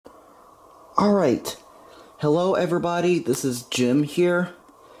Alright, hello everybody, this is Jim here.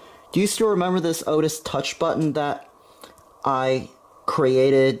 Do you still remember this Otis Touch button that I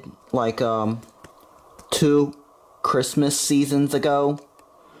created like 2 Christmas seasons ago?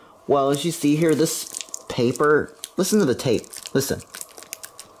 Well, as you see here, this paper, listen to the tape, listen.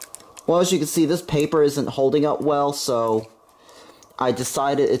 Well, as you can see, this paper isn't holding up well, so I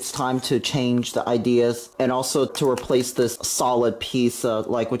decided it's time to change the ideas and also to replace this solid piece,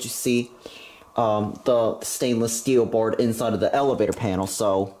 like what you see, the stainless steel board inside of the elevator panel.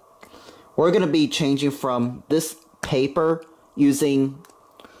 So we're going to be changing from this paper using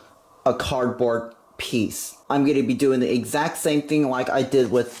a cardboard piece. I'm going to be doing the exact same thing like I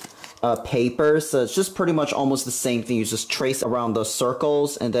did with paper, so it's just pretty much almost the same thing. You just trace around the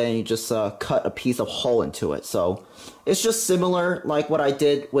circles and then you just cut a piece of hole into it. So it's just similar like what I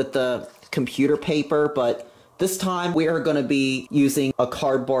did with the computer paper, but this time we are going to be using a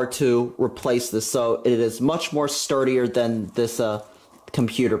cardboard to replace this, so it is much more sturdier than this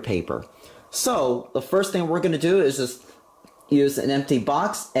computer paper. So the first thing we're going to do is just use an empty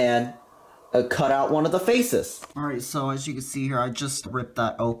box and cut out one of the faces. Alright, so as you can see here, I just ripped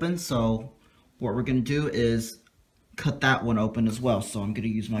that open, so what we're going to do is cut that one open as well. So I'm going to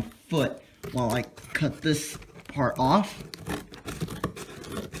use my foot while I cut this part off.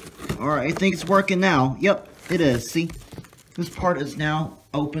 Alright, I think it's working now. Yep, it is. See, this part is now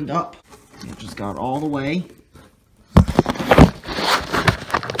opened up. I just got all the way.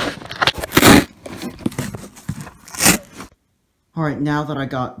 Alright, now that I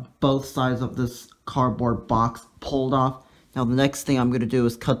got both sides of this cardboard box pulled off, now the next thing I'm going to do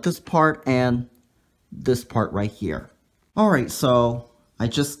is cut this part and this part right here. Alright, so I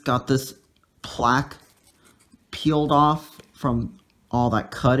just got this plaque peeled off from all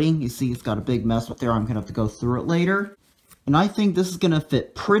that cutting. You see it's got a big mess up there. I'm going to have to go through it later. And I think this is going to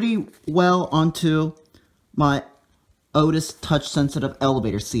fit pretty well onto my Otis Touch-Sensitive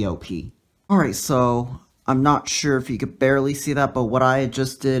elevator COP. Alright, so I'm not sure if you could barely see that, but what I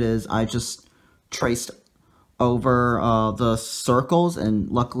just did is I just traced over the circles, and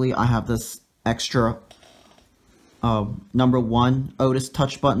luckily I have this extra number 1 Otis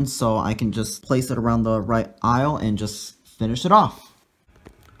Touch button, so I can just place it around the right aisle and just finish it off.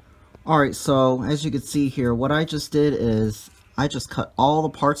 Alright, so as you can see here, what I just did is I just cut all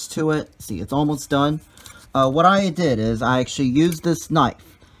the parts to it. See, it's almost done. What I did is I actually used this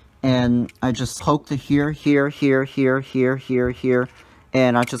knife, and I just poked it here,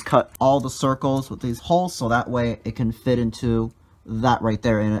 and I just cut all the circles with these holes so that way it can fit into that right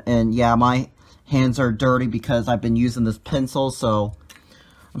there. And yeah, my hands are dirty because I've been using this pencil, so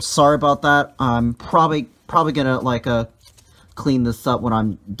I'm sorry about that. I'm probably gonna like clean this up when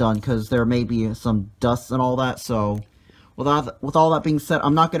I'm done because there may be some dust and all that. So with all that being said,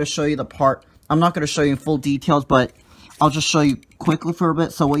 I'm not gonna show you the part. I'm not gonna show you in full details, but I'll just show you quickly for a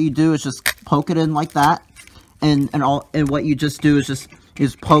bit. So what you do is just poke it in like that, and what you just do is just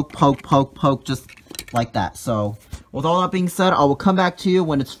poke, just like that. So with all that being said, I will come back to you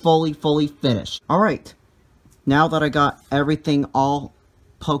when it's fully finished. All right, now that I got everything all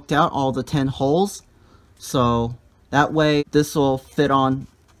poked out, all the 10 holes, so that way this will fit on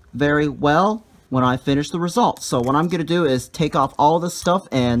very well when I finish the results. So what I'm gonna do is take off all this stuff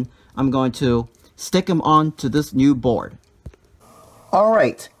and I'm going to stick them onto this new board.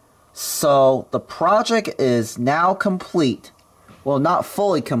 Alright, so the project is now complete. Well, not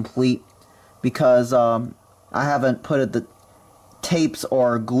fully complete because I haven't put the tapes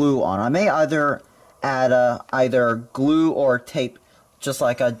or glue on. I may either add either glue or tape, just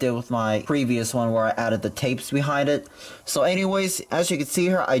like I did with my previous one where I added the tapes behind it. So anyways, as you can see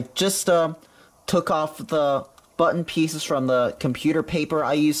here, I just took off the button pieces from the computer paper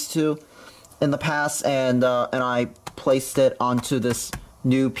I used to in the past, and I placed it onto this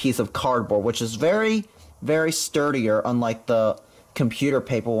new piece of cardboard, which is very sturdier, unlike the computer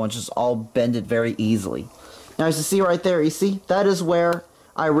paper one, which is all bended very easily. Now as you see right there, you see that is where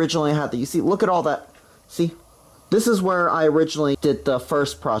I originally had the, you see, look at all that, see, this is where I originally did the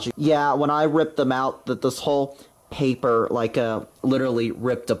first project. Yeah, when I ripped them out, this whole paper like literally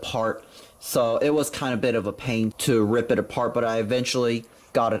ripped apart, so it was kind of a bit of a pain to rip it apart, but I eventually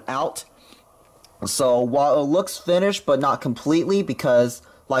got it out. So while it looks finished, but not completely, because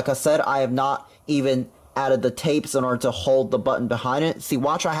like I said, I have not even added the tapes in order to hold the button behind it. See,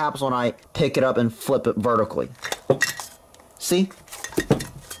 watch what happens when I pick it up and flip it vertically. See?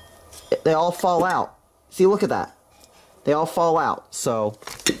 They all fall out. See, look at that. They all fall out. So,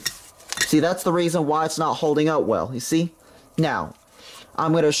 see, that's the reason why it's not holding up well. You see? Now,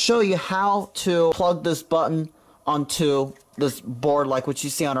 I'm going to show you how to plug this button onto this board like what you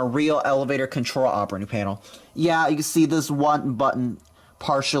see on a real elevator control operating panel. Yeah, you can see this one button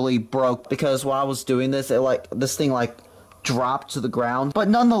partially broke because while I was doing this, this thing dropped to the ground. But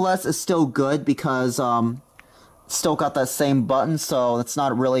nonetheless, it's still good because still got that same button, so it's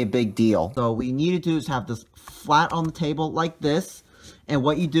not really a big deal. So what you need to do is have this flat on the table like this, and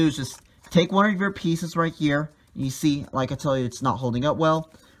what you do is just take one of your pieces right here. You see, like I tell you, it's not holding up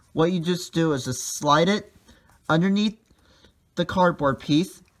well. What you just do is just slide it underneath the cardboard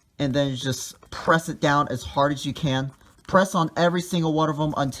piece, and then just press it down as hard as you can. Press on every single one of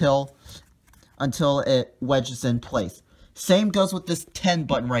them until it wedges in place. Same goes with this 10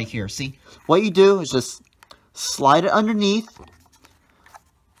 button right here. See, what you do is just slide it underneath,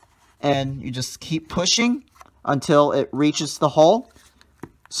 and you just keep pushing until it reaches the hole.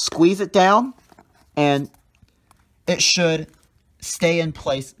 Squeeze it down, and it should stay in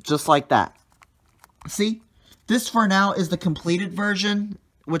place just like that. See, this for now is the completed version,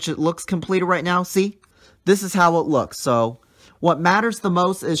 which it looks completed right now. See, this is how it looks. So what matters the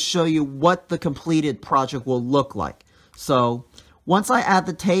most is show you what the completed project will look like. So once I add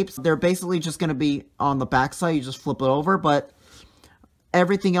the tapes, they're basically just going to be on the back side. You just flip it over, but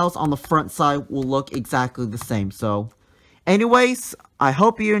everything else on the front side will look exactly the same. So anyways, I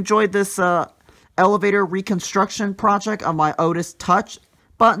hope you enjoyed this elevator reconstruction project on my Otis Touch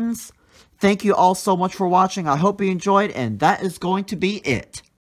buttons. Thank you all so much for watching. I hope you enjoyed, and that is going to be it.